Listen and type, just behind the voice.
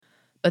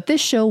But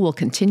this show will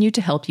continue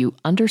to help you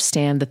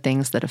understand the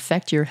things that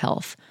affect your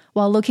health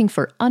while looking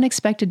for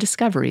unexpected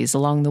discoveries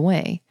along the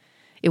way.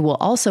 It will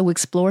also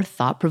explore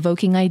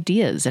thought-provoking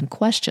ideas and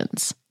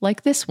questions,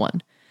 like this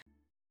one.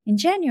 In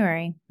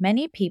January,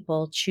 many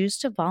people choose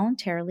to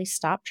voluntarily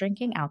stop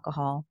drinking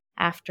alcohol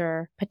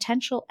after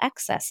potential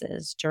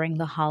excesses during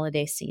the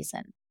holiday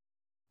season.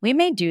 We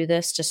may do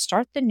this to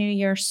start the new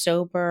year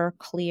sober,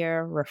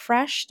 clear,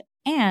 refreshed,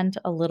 and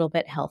a little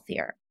bit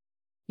healthier.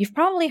 You've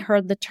probably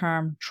heard the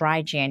term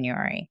dry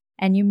January,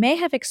 and you may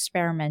have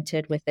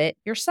experimented with it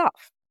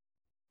yourself.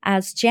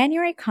 As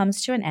January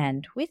comes to an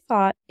end, we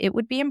thought it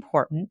would be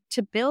important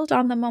to build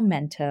on the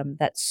momentum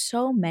that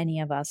so many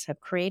of us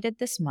have created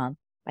this month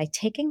by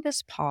taking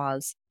this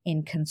pause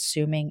in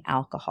consuming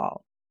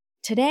alcohol.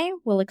 Today,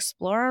 we'll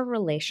explore our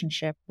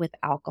relationship with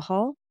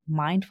alcohol,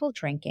 mindful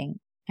drinking,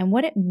 and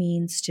what it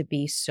means to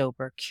be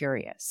sober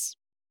curious.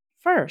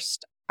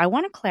 First, I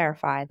want to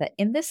clarify that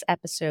in this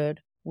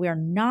episode, we're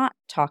not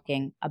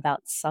talking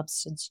about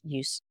substance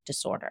use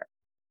disorder.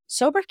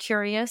 Sober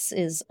curious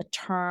is a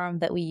term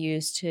that we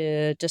use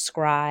to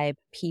describe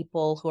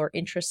people who are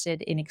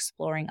interested in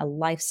exploring a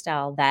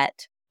lifestyle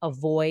that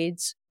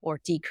avoids or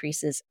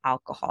decreases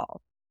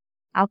alcohol.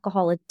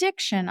 Alcohol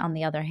addiction, on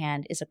the other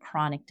hand, is a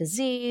chronic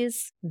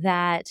disease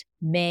that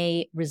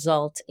may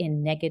result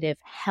in negative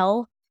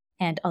health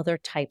and other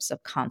types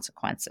of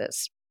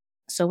consequences.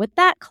 So with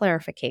that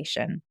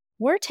clarification,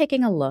 we're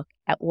taking a look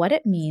at what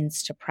it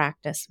means to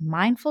practice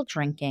mindful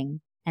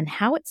drinking and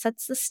how it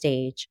sets the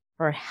stage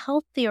for a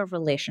healthier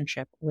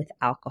relationship with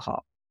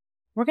alcohol.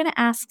 We're going to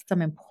ask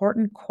some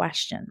important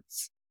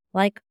questions,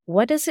 like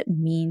what does it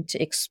mean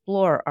to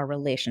explore our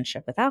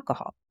relationship with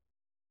alcohol?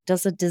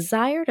 Does a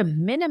desire to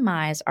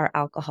minimize our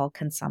alcohol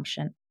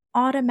consumption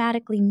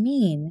automatically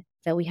mean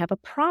that we have a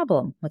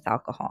problem with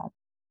alcohol?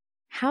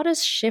 How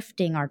does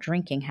shifting our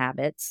drinking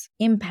habits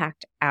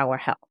impact our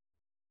health?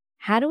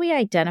 How do we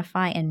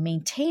identify and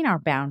maintain our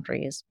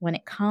boundaries when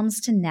it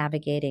comes to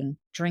navigating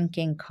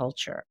drinking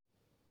culture?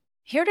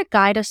 Here to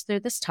guide us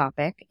through this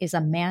topic is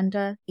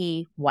Amanda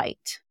E.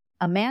 White.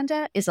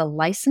 Amanda is a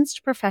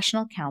licensed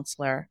professional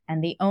counselor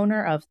and the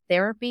owner of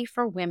Therapy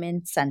for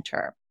Women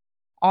Center,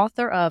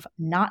 author of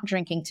Not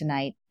Drinking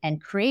Tonight,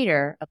 and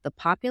creator of the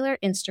popular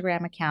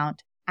Instagram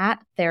account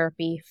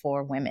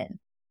 @Therapy4Women.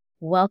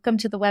 Welcome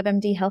to the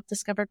WebMD Health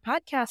Discovered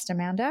podcast,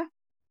 Amanda.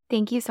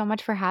 Thank you so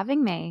much for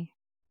having me.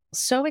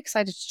 So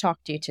excited to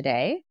talk to you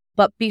today.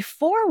 But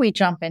before we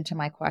jump into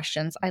my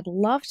questions, I'd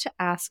love to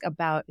ask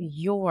about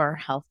your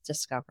health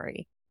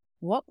discovery.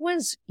 What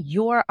was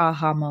your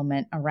aha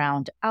moment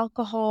around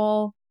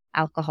alcohol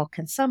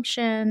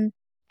consumption,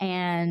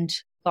 and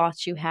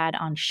thoughts you had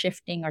on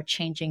shifting or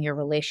changing your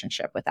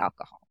relationship with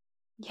alcohol?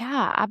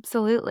 Yeah,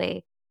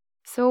 absolutely.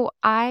 So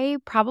I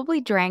probably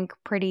drank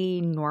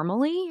pretty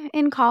normally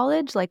in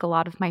college, like a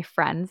lot of my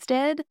friends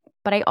did,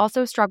 but I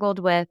also struggled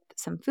with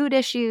some food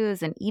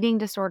issues and eating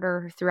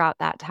disorder throughout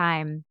that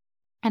time.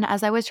 And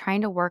as I was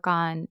trying to work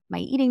on my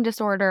eating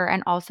disorder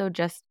and also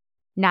just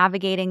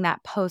navigating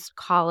that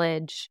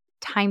post-college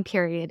time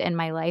period in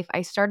my life,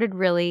 I started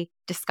really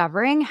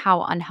discovering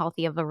how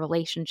unhealthy of a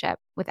relationship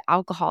with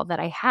alcohol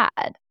that I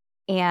had.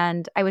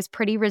 And I was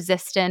pretty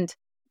resistant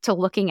to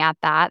looking at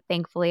that.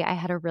 Thankfully, I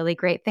had a really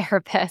great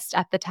therapist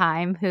at the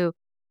time who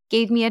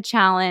gave me a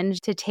challenge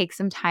to take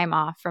some time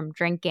off from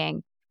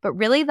drinking. But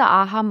really, the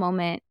aha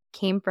moment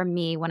came from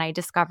me when I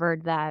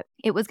discovered that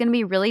it was going to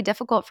be really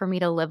difficult for me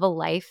to live a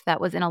life that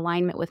was in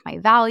alignment with my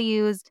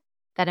values,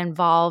 that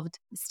involved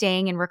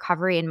staying in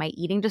recovery in my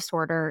eating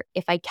disorder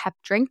if I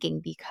kept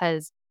drinking.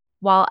 Because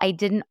while I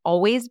didn't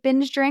always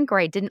binge drink or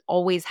I didn't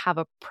always have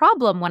a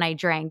problem when I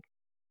drank,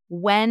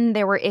 when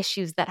there were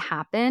issues that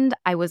happened,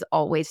 I was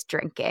always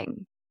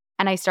drinking.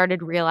 And I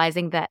started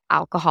realizing that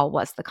alcohol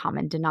was the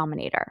common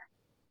denominator.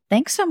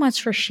 Thanks so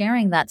much for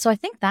sharing that. So I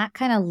think that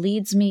kind of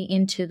leads me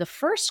into the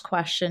first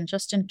question,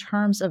 just in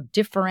terms of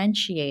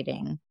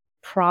differentiating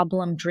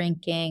problem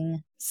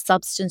drinking,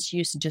 substance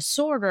use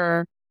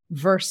disorder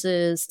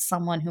versus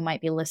someone who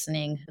might be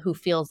listening who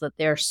feels that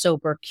they're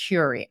sober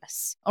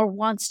curious or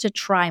wants to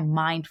try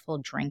mindful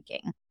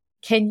drinking.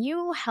 Can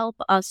you help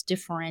us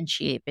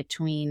differentiate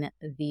between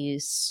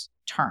these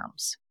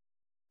terms?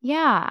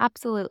 Yeah,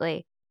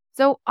 absolutely.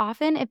 So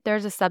often, if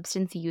there's a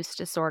substance use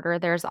disorder,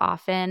 there's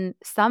often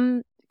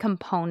some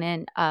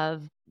component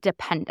of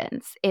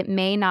dependence. It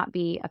may not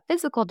be a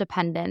physical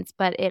dependence,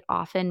 but it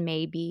often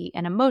may be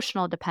an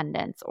emotional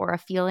dependence or a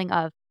feeling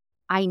of,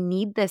 I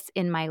need this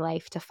in my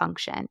life to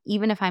function.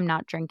 Even if I'm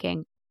not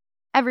drinking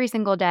every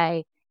single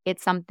day,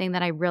 it's something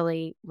that I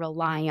really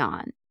rely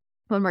on.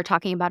 When we're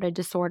talking about a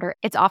disorder,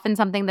 it's often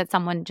something that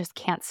someone just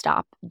can't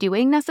stop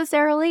doing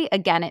necessarily.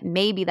 Again, it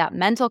may be that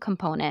mental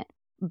component,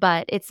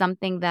 but it's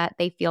something that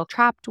they feel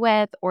trapped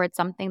with, or it's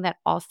something that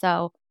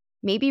also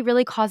may be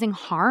really causing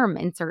harm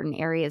in certain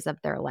areas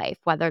of their life,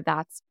 whether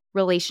that's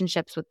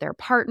relationships with their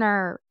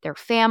partner, their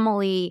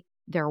family,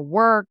 their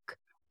work,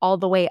 all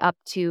the way up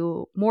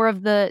to more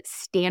of the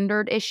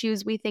standard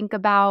issues we think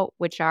about,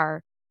 which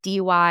are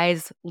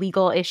DUIs,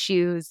 legal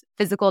issues,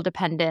 physical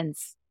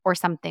dependence, or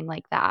something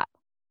like that.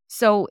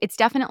 So it's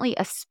definitely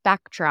a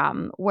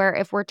spectrum where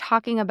if we're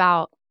talking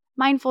about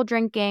mindful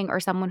drinking or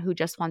someone who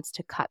just wants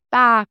to cut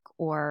back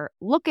or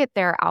look at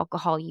their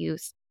alcohol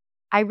use,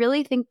 I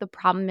really think the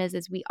problem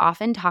is we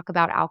often talk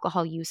about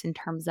alcohol use in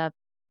terms of,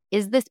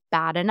 is this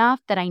bad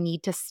enough that I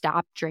need to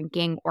stop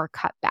drinking or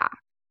cut back?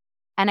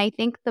 And I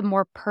think the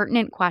more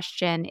pertinent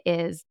question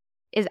is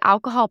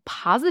alcohol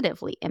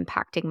positively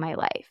impacting my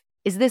life?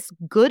 Is this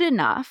good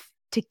enough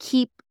to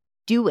keep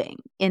doing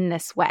in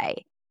this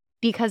way?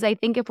 Because I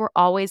think if we're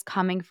always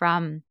coming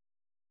from,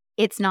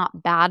 it's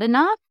not bad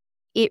enough,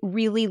 it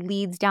really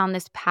leads down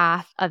this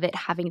path of it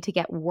having to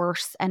get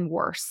worse and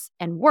worse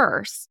and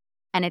worse.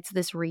 And it's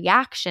this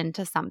reaction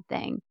to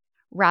something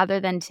rather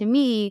than, to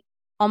me,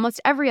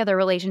 almost every other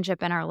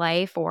relationship in our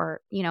life,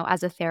 or,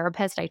 as a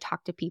therapist, I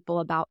talk to people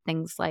about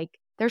things like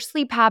their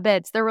sleep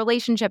habits, their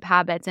relationship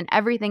habits, and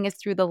everything is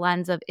through the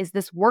lens of, is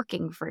this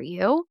working for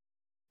you?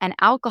 And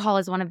alcohol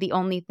is one of the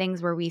only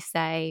things where we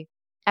say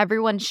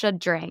everyone should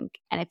drink.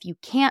 And if you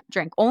can't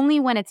drink, only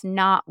when it's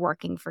not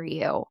working for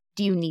you,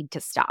 do you need to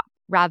stop?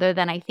 Rather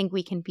than, I think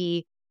we can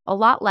be a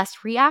lot less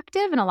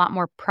reactive and a lot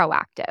more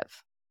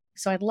proactive.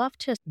 So I'd love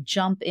to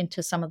jump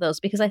into some of those,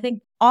 because I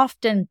think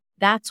often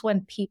that's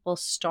when people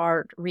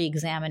start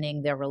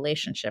re-examining their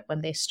relationship,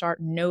 when they start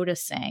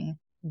noticing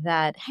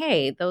that,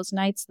 hey, those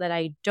nights that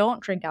I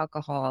don't drink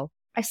alcohol,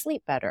 I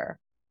sleep better.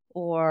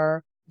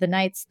 Or the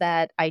nights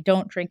that I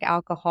don't drink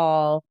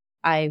alcohol,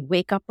 I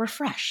wake up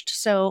refreshed.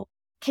 So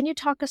can you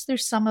talk us through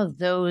some of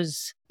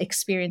those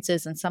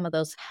experiences and some of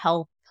those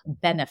health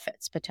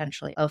benefits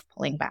potentially of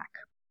pulling back?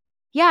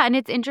 Yeah, and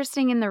it's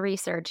interesting in the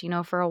research,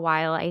 for a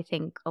while, I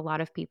think a lot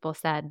of people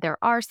said there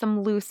are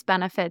some loose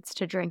benefits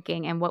to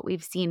drinking. And what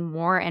we've seen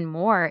more and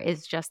more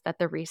is just that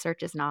the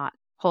research is not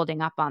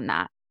holding up on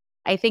that.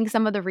 I think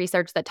some of the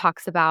research that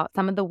talks about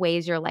some of the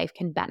ways your life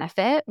can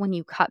benefit when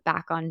you cut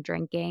back on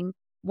drinking,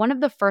 one of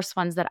the first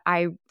ones that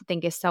I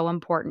think is so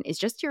important is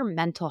just your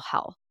mental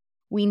health.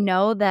 We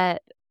know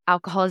that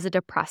alcohol is a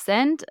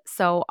depressant.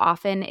 So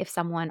often if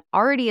someone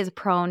already is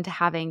prone to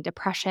having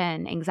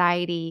depression,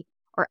 anxiety,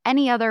 or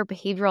any other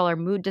behavioral or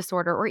mood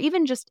disorder, or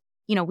even just,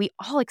 we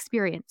all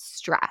experience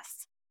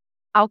stress.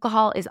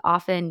 Alcohol is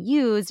often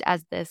used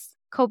as this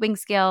coping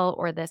skill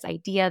or this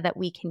idea that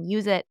we can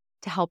use it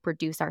to help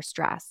reduce our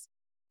stress.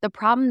 The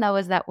problem, though,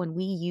 is that when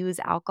we use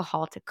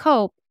alcohol to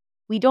cope,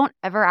 we don't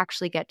ever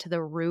actually get to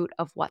the root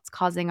of what's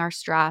causing our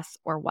stress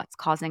or what's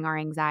causing our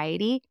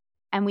anxiety.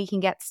 And we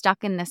can get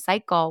stuck in this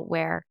cycle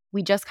where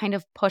we just kind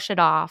of push it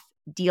off,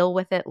 deal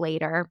with it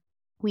later.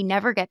 We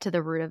never get to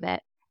the root of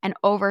it. And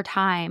over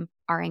time,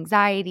 our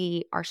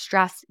anxiety, our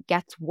stress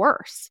gets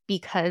worse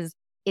because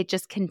it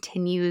just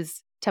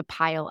continues to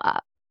pile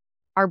up.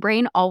 Our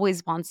brain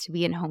always wants to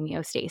be in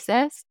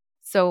homeostasis.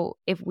 So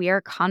if we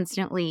are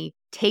constantly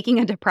taking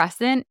a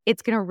depressant,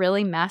 it's going to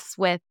really mess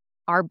with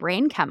our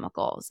brain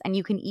chemicals. And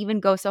you can even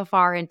go so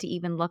far into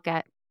even look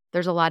at,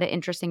 there's a lot of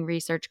interesting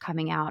research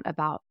coming out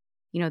about,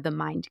 the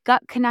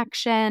mind-gut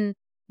connection.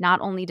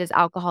 Not only does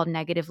alcohol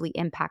negatively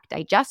impact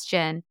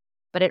digestion,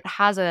 but it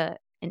has an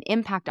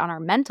impact on our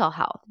mental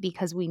health,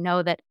 because we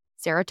know that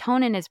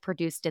serotonin is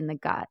produced in the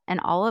gut and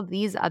all of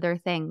these other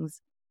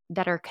things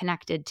that are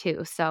connected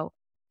too. So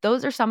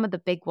those are some of the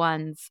big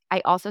ones.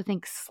 I also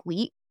think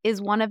sleep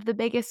is one of the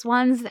biggest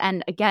ones.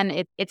 And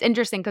again, it's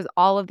interesting because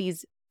all of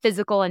these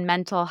physical and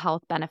mental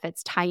health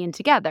benefits tie in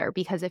together,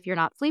 because if you're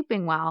not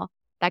sleeping well,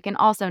 that can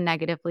also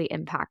negatively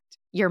impact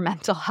your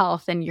mental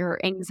health and your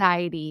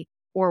anxiety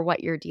or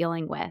what you're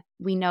dealing with.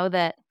 We know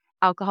that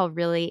alcohol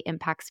really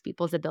impacts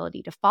people's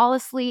ability to fall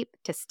asleep,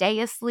 to stay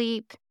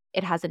asleep.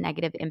 It has a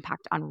negative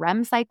impact on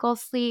REM cycle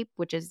sleep,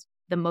 which is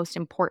the most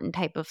important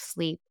type of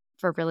sleep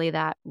for really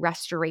that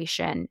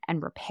restoration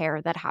and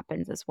repair that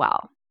happens as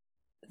well.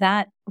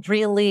 That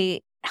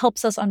really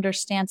helps us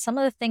understand some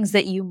of the things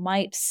that you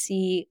might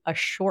see a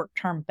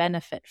short-term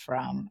benefit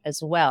from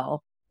as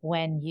well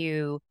when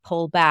you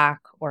pull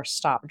back or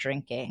stop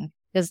drinking.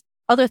 Because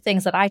other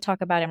things that I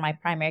talk about in my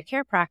primary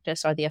care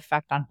practice are the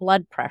effect on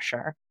blood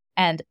pressure.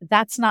 And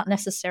that's not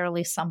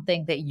necessarily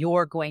something that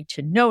you're going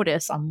to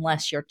notice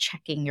unless you're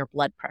checking your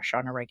blood pressure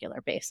on a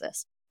regular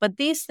basis. But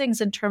these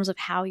things in terms of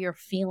how you're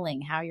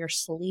feeling, how you're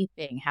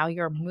sleeping, how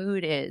your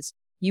mood is,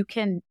 you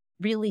can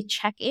really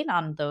check in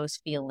on those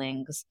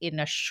feelings in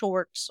a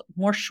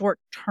more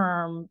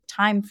short-term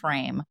time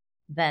frame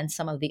than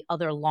some of the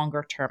other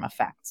longer-term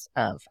effects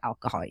of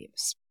alcohol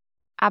use.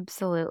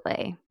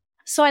 Absolutely.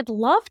 So I'd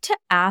love to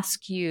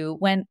ask you,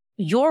 when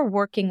you're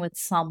working with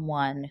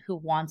someone who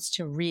wants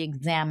to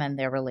re-examine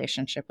their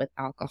relationship with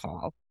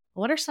alcohol,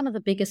 what are some of the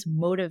biggest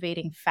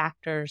motivating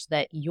factors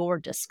that you're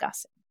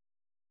discussing?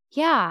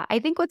 Yeah, I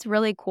think what's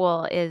really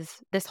cool is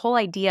this whole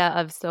idea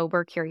of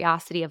sober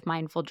curiosity of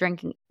mindful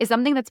drinking is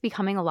something that's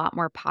becoming a lot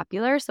more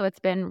popular. So it's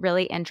been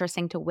really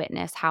interesting to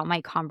witness how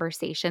my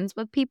conversations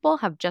with people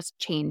have just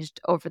changed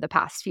over the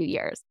past few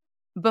years.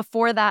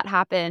 Before that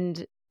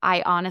happened,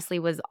 I honestly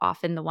was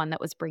often the one that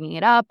was bringing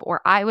it up,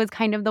 or I was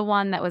kind of the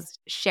one that was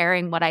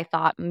sharing what I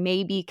thought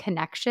may be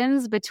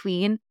connections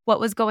between what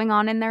was going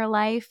on in their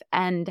life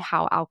and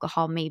how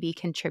alcohol may be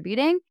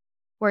contributing.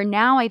 Where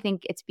now I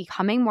think it's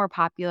becoming more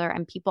popular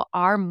and people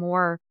are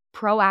more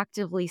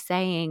proactively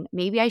saying,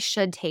 maybe I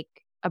should take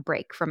a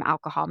break from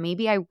alcohol.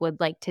 Maybe I would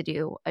like to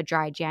do a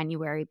dry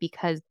January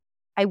because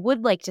I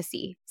would like to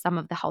see some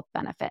of the health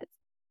benefits.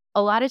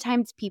 A lot of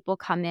times people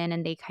come in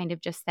and they kind of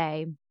just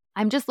say,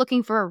 I'm just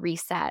looking for a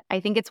reset. I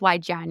think it's why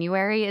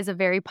January is a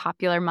very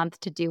popular month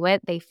to do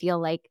it. They feel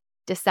like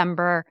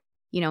December,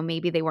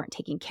 maybe they weren't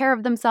taking care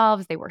of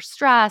themselves. They were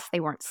stressed. They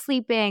weren't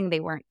sleeping. They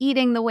weren't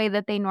eating the way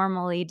that they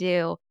normally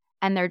do.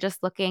 And they're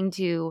just looking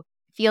to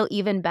feel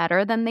even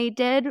better than they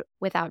did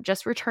without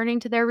just returning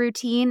to their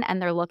routine.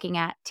 And they're looking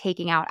at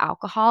taking out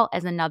alcohol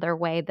as another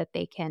way that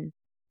they can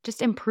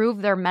just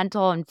improve their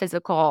mental and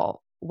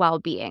physical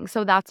well-being.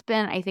 So that's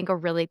been, I think, a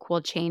really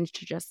cool change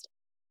to just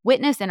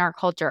witness in our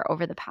culture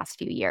over the past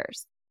few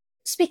years.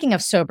 Speaking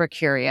of sober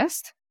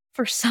curious,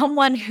 for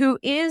someone who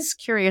is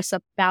curious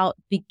about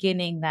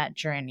beginning that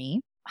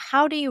journey,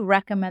 how do you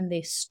recommend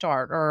they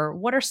start? Or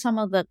what are some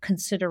of the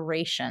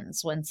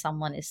considerations when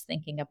someone is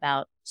thinking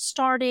about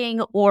starting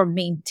or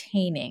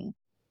maintaining?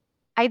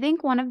 I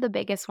think one of the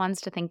biggest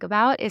ones to think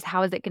about is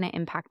how is it going to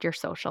impact your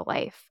social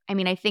life? I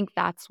mean, I think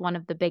that's one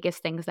of the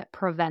biggest things that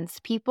prevents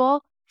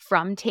people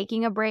from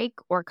taking a break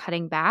or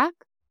cutting back.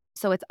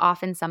 So it's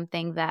often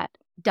something that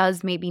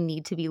does maybe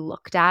need to be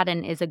looked at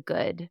and is a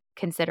good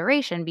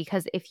consideration,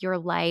 because if your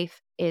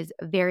life is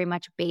very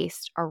much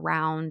based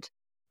around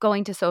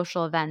going to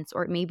social events,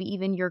 or maybe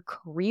even your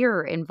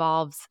career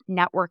involves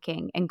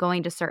networking and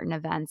going to certain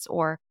events,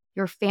 or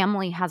your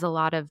family has a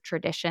lot of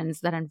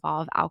traditions that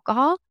involve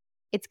alcohol,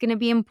 it's going to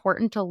be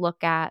important to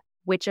look at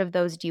which of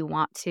those do you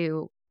want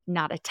to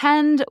not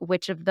attend,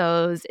 which of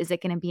those is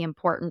it going to be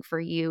important for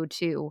you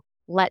to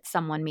let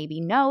someone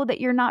maybe know that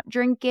you're not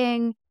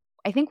drinking.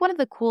 I think one of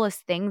the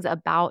coolest things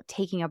about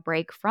taking a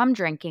break from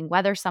drinking,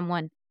 whether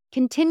someone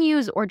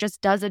continues or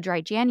just does a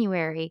dry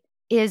January,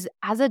 is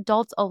as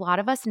adults, a lot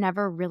of us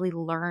never really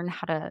learn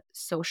how to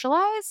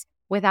socialize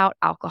without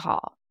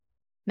alcohol.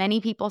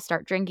 Many people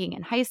start drinking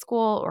in high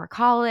school or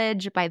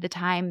college. By the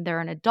time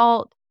they're an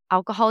adult,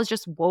 alcohol is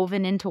just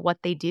woven into what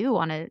they do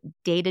on a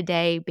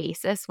day-to-day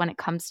basis when it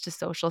comes to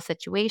social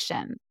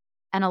situations.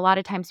 And a lot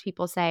of times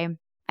people say,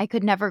 I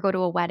could never go to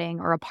a wedding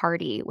or a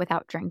party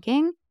without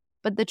drinking.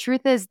 But the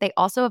truth is they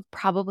also have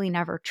probably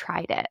never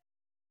tried it.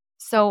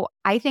 So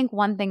I think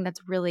one thing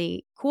that's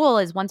really cool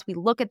is once we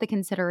look at the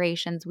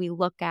considerations, we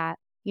look at,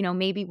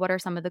 maybe what are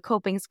some of the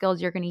coping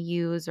skills you're going to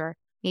use, or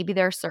maybe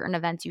there are certain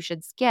events you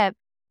should skip.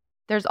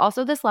 There's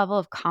also this level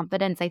of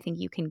confidence I think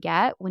you can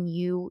get when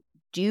you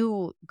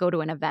do go to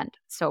an event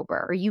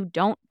sober, or you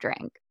don't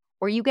drink,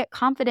 or you get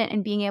confident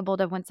in being able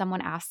to, when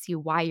someone asks you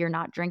why you're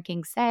not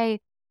drinking, say,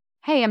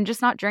 hey, I'm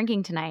just not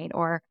drinking tonight,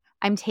 or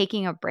I'm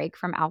taking a break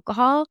from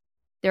alcohol.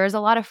 There is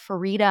a lot of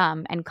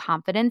freedom and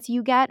confidence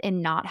you get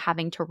in not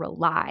having to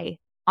rely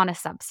on a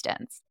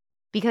substance.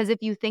 Because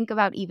if you think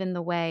about even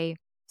the way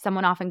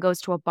someone often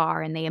goes to a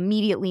bar and they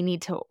immediately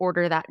need to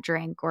order that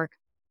drink, or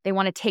they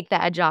want to take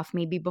the edge off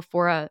maybe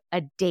before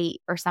a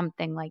date or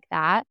something like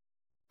that,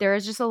 there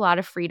is just a lot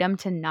of freedom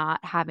to not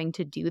having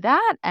to do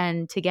that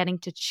and to getting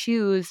to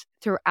choose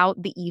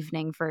throughout the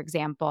evening, for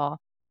example,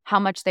 how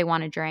much they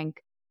want to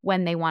drink,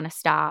 when they want to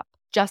stop,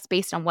 just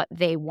based on what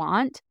they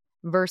want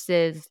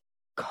versus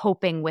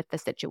coping with the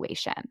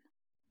situation.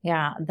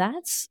 Yeah,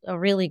 that's a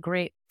really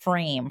great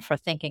frame for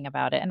thinking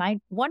about it. And I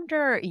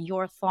wonder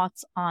your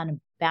thoughts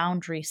on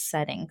boundary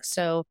setting.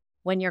 So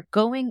when you're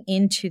going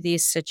into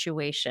these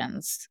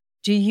situations,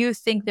 do you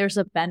think there's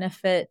a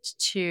benefit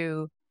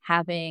to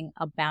having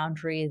a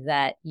boundary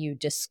that you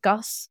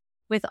discuss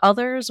with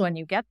others when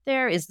you get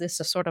there? Is this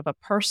a sort of a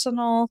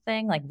personal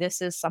thing? Like,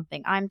 this is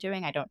something I'm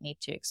doing, I don't need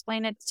to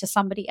explain it to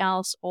somebody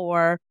else?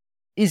 Or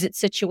is it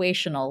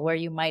situational, where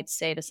you might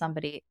say to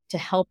somebody to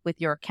help with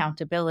your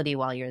accountability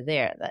while you're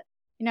there that,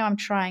 I'm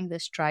trying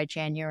this dry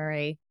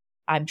January.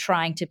 I'm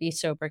trying to be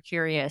sober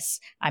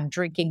curious. I'm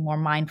drinking more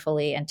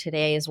mindfully. And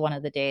today is one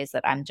of the days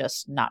that I'm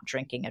just not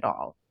drinking at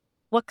all.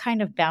 What kind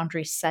of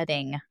boundary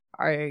setting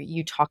are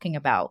you talking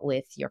about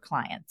with your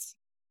clients?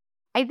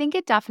 I think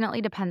it definitely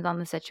depends on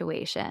the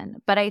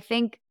situation. But I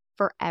think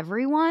for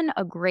everyone,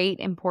 a great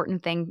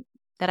important thing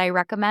that I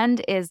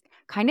recommend is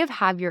kind of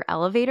have your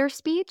elevator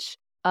speech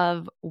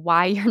of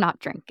why you're not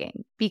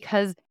drinking.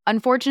 Because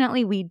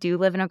unfortunately, we do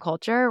live in a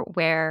culture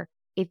where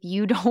if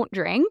you don't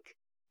drink,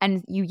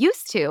 and you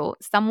used to,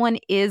 someone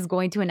is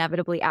going to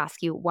inevitably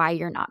ask you why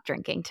you're not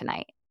drinking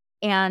tonight.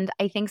 And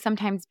I think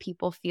sometimes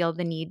people feel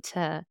the need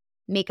to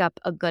make up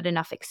a good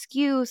enough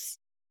excuse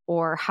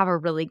or have a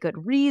really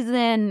good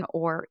reason,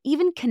 or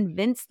even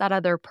convince that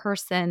other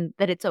person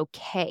that it's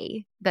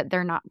okay that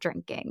they're not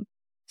drinking.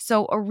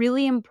 So a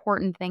really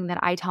important thing that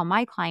I tell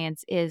my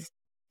clients is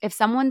if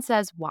someone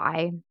says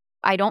why,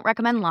 I don't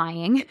recommend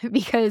lying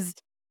because,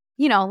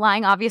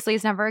 lying obviously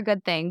is never a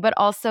good thing. But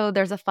also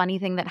there's a funny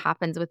thing that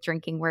happens with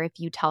drinking where if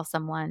you tell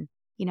someone,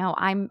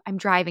 I'm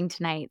driving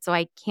tonight, so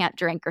I can't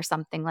drink or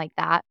something like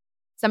that.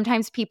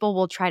 Sometimes people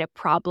will try to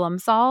problem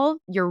solve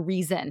your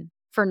reason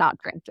for not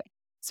drinking.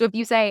 So if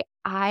you say,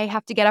 I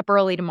have to get up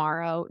early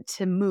tomorrow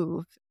to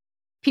move,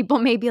 people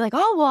may be like,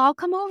 oh, well, I'll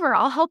come over.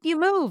 I'll help you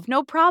move.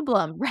 No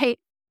problem. Right.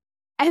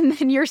 And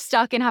then you're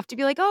stuck and have to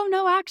be like, oh,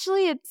 no,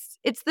 actually,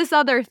 it's this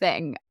other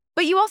thing.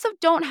 But you also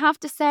don't have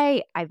to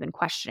say, I've been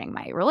questioning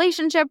my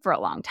relationship for a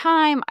long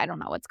time. I don't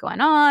know what's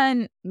going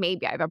on.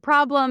 Maybe I have a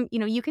problem.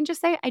 You can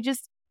just say, I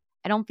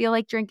don't feel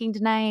like drinking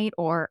tonight,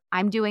 or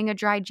I'm doing a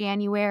dry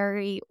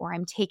January, or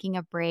I'm taking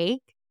a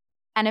break.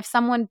 And if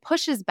someone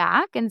pushes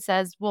back and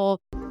says,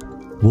 well,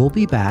 we'll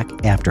be back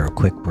after a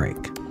quick break.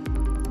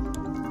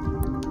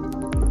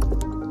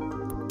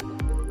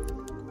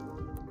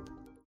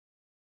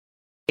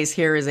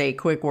 Here is a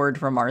quick word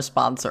from our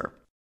sponsor.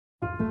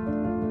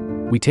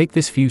 We take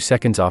this few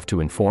seconds off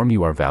to inform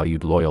you, our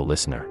valued loyal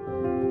listener,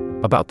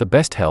 about the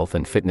best health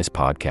and fitness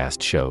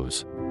podcast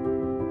shows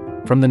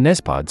from the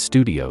Nezpod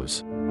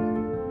studios.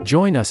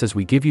 Join us as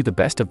we give you the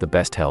best of the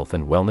best health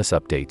and wellness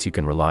updates you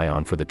can rely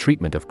on for the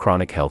treatment of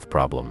chronic health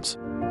problems.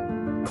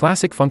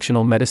 Classic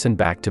functional medicine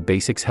back to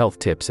basics health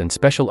tips and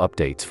special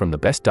updates from the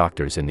best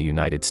doctors in the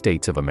United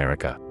States of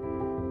America.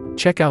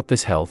 Check out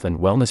this health and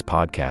wellness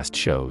podcast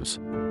shows.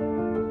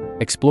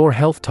 Explore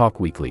Health Talk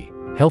Weekly,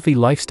 Healthy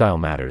Lifestyle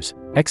Matters,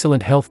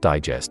 Excellent Health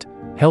Digest,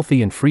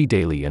 Healthy and Free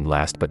Daily, and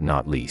last but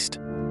not least,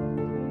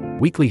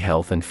 Weekly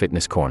Health and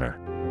Fitness Corner.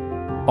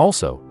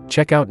 Also,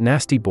 check out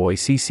Nasty Boy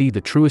CC, the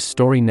truest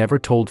story never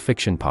told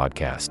fiction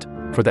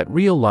podcast, for that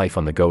real life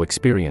on the go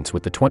experience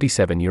with the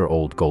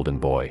 27-year-old golden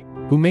boy,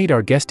 who made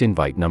our guest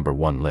invite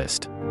 #1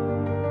 list.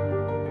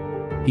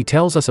 He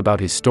tells us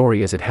about his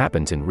story as it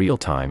happens in real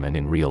time and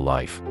in real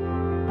life.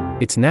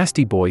 It's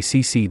Nasty Boy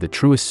CC, the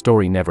truest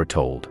story never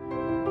told.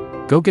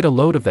 Go get a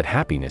load of that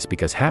happiness,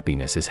 because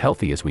happiness is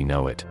healthy as we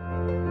know it.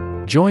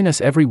 Join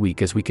us every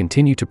week as we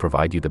continue to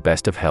provide you the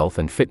best of health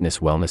and fitness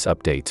wellness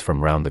updates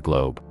from around the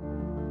globe.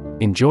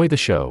 Enjoy the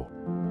show.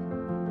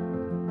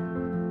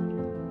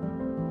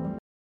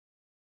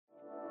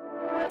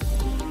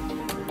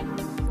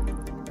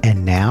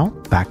 And now,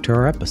 back to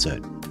our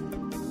episode.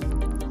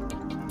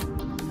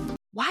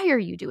 Why are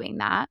you doing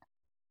that?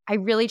 I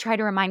really try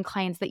to remind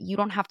clients that you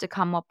don't have to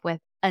come up with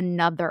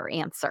another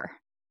answer.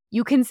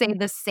 You can say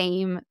the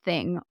same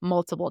thing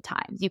multiple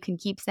times. You can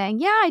keep saying,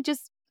 yeah,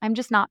 I'm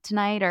just not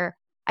tonight, or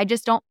I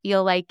just don't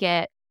feel like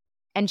it,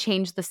 and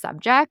change the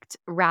subject,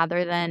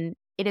 rather than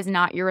it is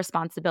not your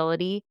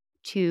responsibility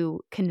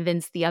to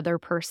convince the other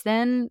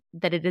person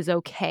that it is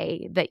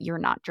okay that you're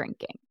not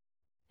drinking.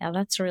 Yeah,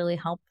 that's really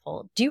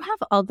helpful. Do you have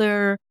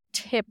other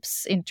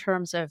tips in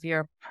terms of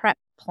your prep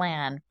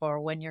plan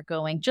for when you're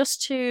going,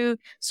 just to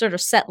sort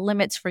of set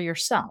limits for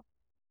yourself?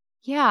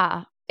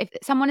 Yeah. If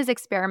someone is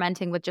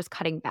experimenting with just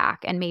cutting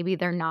back and maybe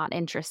they're not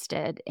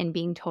interested in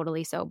being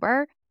totally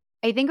sober,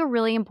 I think a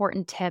really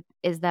important tip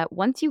is that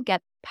once you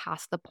get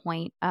past the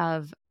point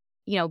of,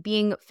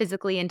 being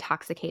physically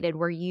intoxicated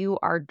where you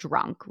are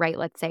drunk, right?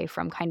 Let's say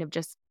from kind of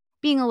just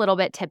being a little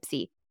bit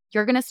tipsy,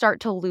 you're going to start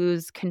to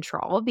lose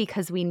control,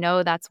 because we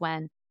know that's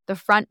when the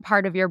front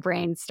part of your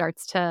brain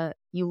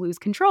you lose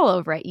control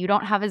over it. You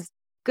don't have as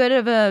good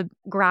of a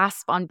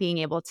grasp on being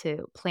able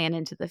to plan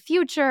into the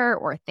future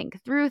or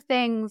think through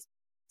things.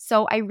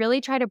 So I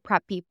really try to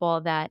prep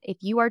people that if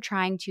you are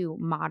trying to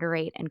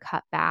moderate and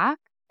cut back,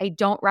 I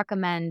don't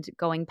recommend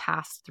going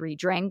past 3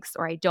 drinks,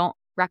 or I don't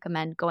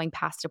recommend going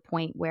past a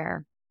point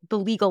where the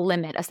legal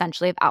limit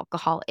essentially of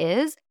alcohol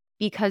is,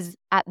 because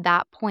at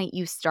that point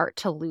you start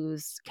to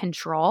lose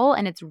control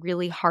and it's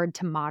really hard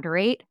to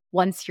moderate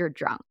once you're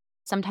drunk.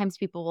 Sometimes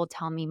people will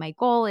tell me my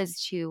goal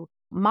is to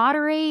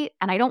moderate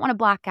and I don't want to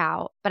black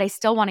out, but I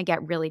still want to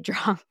get really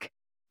drunk.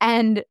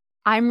 And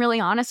I'm really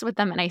honest with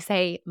them and I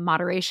say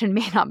moderation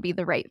may not be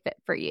the right fit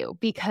for you,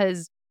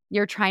 because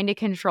you're trying to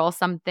control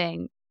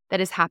something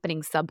that is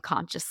happening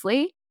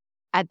subconsciously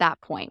at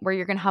that point, where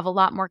you're going to have a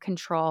lot more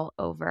control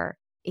over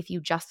if you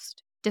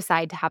just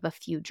decide to have a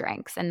few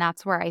drinks. And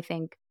that's where I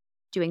think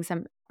doing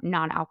some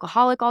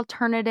non-alcoholic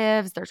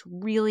alternatives, there's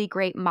really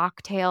great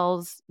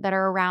mocktails that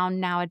are around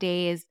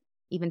nowadays,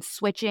 even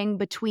switching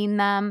between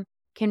them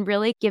can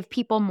really give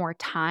people more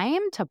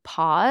time to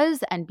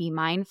pause and be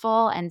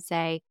mindful and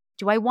say,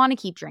 do I want to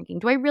keep drinking?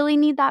 Do I really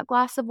need that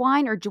glass of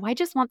wine? Or do I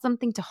just want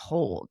something to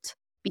hold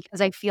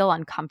because I feel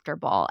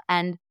uncomfortable?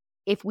 And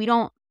if we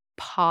don't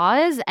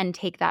pause and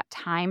take that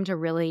time to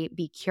really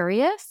be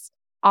curious,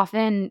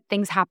 often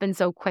things happen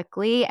so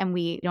quickly and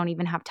we don't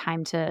even have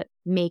time to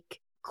make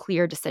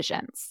clear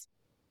decisions.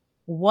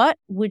 What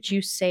would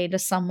you say to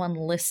someone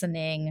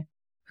listening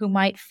who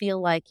might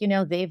feel like,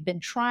 they've been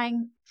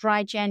trying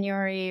dry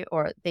January,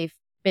 or they've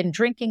been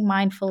drinking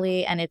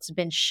mindfully, and it's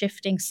been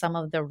shifting some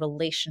of the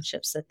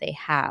relationships that they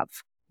have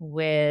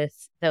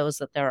with those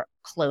that they're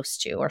close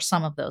to, or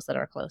some of those that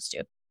are close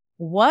to?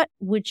 What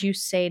would you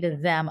say to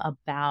them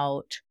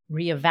about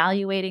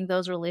reevaluating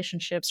those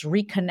relationships,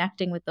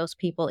 reconnecting with those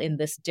people in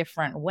this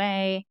different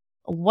way?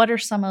 What are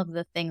some of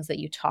the things that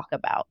you talk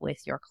about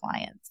with your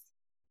clients?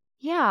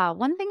 Yeah,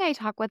 one thing I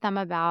talk with them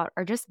about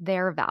are just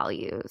their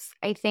values.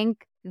 I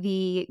think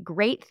the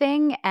great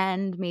thing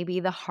and maybe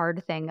the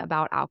hard thing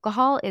about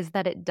alcohol is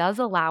that it does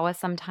allow us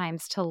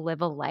sometimes to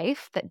live a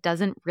life that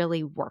doesn't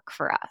really work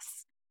for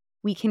us.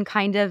 We can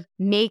kind of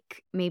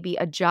make maybe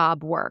a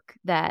job work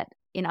that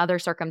in other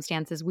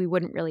circumstances we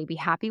wouldn't really be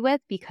happy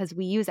with because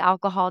we use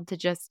alcohol to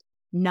just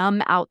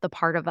numb out the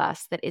part of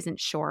us that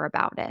isn't sure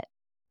about it.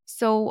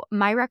 So,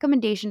 my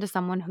recommendation to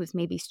someone who's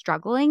maybe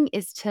struggling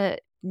is to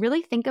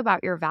really think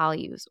about your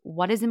values.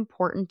 What is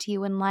important to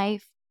you in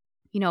life?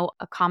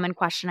 A common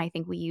question I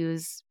think we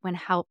use when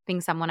helping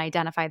someone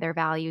identify their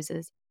values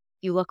is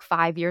you look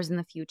 5 years in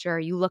the future,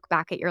 you look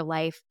back at your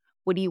life,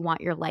 what do you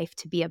want your life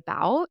to be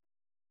about?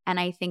 And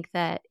I think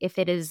that if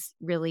it is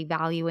really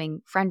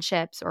valuing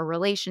friendships or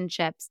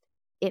relationships,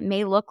 it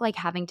may look like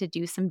having to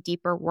do some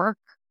deeper work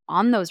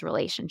on those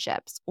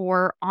relationships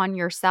or on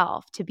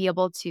yourself to be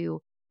able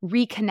to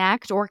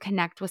reconnect or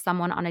connect with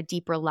someone on a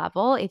deeper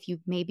level if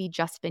you've maybe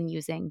just been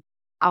using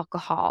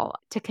alcohol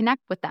to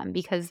connect with them.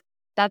 Because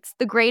that's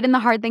the great and the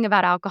hard thing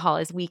about alcohol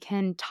is we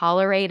can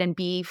tolerate and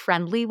be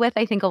friendly with,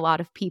 I think, a lot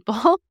of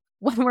people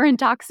when we're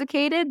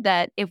intoxicated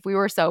that if we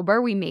were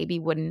sober, we maybe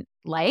wouldn't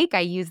like. I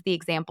use the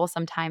example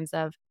sometimes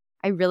of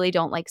I really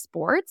don't like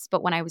sports,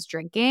 but when I was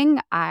drinking,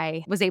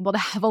 I was able to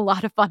have a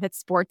lot of fun at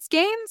sports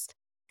games.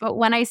 But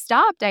when I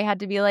stopped, I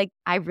had to be like,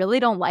 I really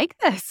don't like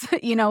this,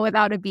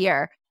 without a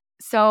beer.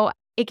 So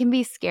it can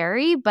be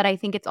scary, but I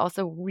think it's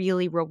also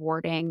really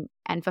rewarding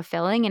and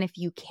fulfilling. And if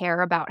you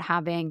care about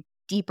having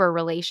deeper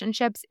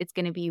relationships, it's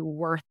going to be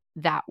worth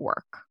that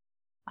work.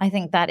 I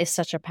think that is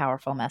such a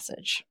powerful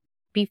message.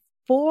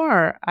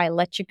 Before I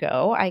let you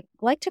go, I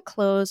like to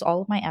close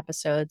all of my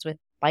episodes with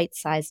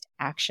bite-sized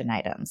action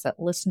items that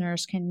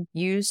listeners can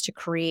use to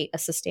create a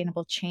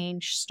sustainable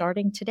change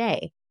starting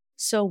today.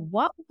 So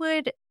what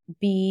would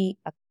be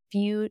a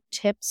few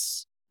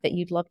tips that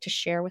you'd love to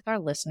share with our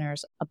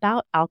listeners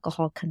about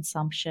alcohol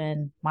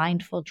consumption,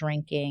 mindful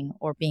drinking,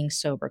 or being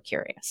sober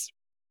curious?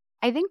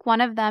 I think one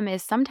of them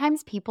is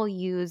sometimes people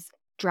use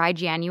dry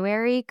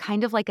January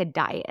kind of like a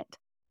diet.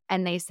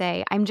 And they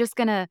say, I'm just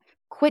going to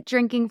quit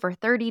drinking for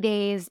 30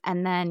 days.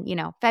 And then,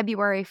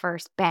 February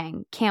 1st,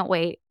 bang, can't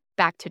wait,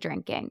 back to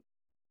drinking.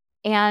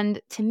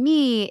 And to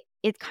me,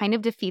 it kind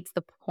of defeats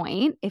the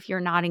point if you're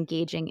not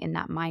engaging in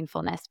that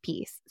mindfulness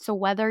piece. So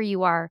whether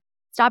you are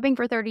stopping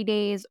for 30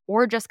 days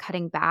or just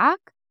cutting back,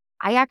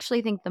 I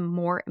actually think the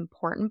more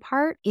important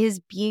part is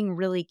being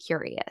really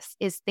curious,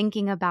 is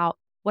thinking about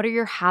what do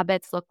your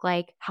habits look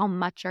like? How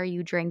much are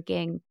you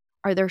drinking?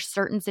 Are there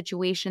certain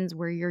situations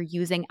where you're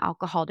using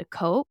alcohol to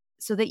cope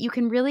so that you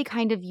can really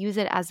kind of use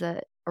it as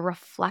a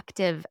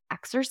reflective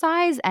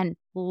exercise and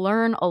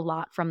learn a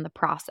lot from the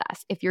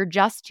process? If you're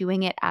just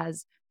doing it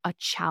as a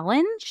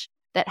challenge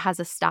that has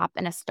a stop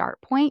and a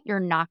start point, you're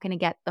not going to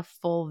get the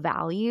full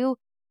value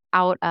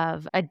out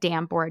of a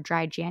damp or a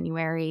dry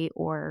January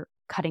or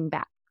cutting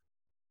back.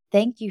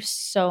 Thank you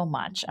so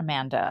much,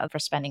 Amanda, for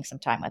spending some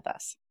time with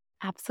us.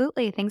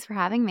 Absolutely. Thanks for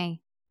having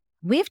me.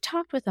 We've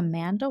talked with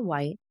Amanda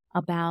White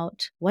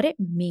about what it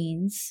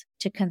means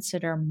to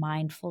consider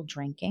mindful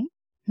drinking.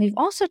 We've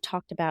also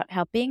talked about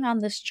how being on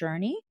this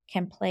journey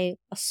can play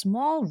a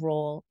small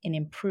role in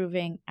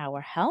improving our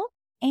health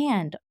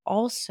and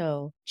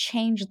also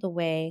change the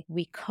way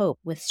we cope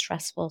with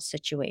stressful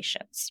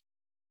situations.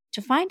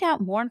 To find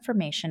out more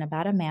information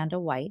about Amanda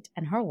White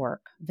and her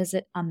work,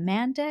 visit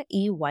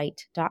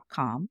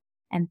amandaewhite.com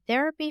and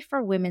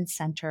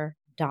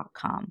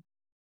therapyforwomencenter.com.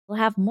 We'll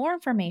have more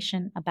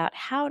information about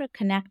how to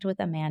connect with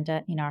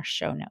Amanda in our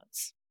show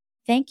notes.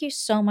 Thank you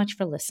so much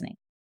for listening.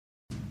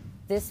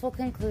 This will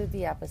conclude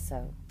the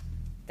episode.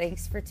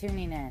 Thanks for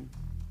tuning in.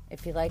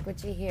 If you like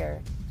what you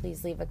hear,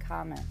 please leave a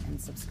comment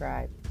and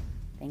subscribe.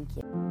 Thank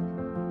you.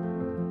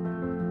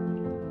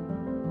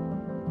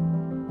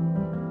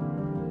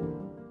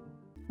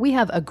 We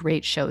have a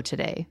great show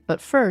today, but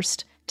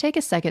first, take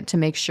a second to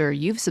make sure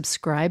you've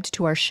subscribed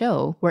to our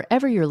show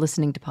wherever you're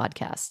listening to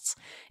podcasts.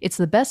 It's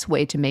the best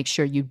way to make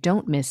sure you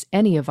don't miss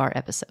any of our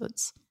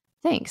episodes.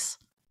 Thanks.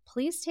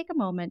 Please take a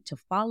moment to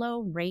follow,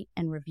 rate,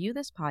 and review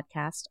this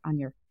podcast on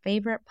your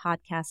favorite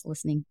podcast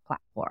listening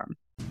platform.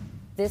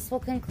 This will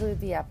conclude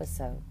the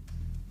episode.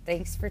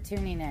 Thanks for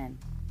tuning in.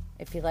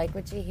 If you like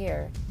what you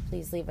hear,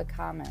 please leave a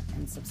comment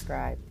and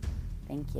subscribe. Thank you.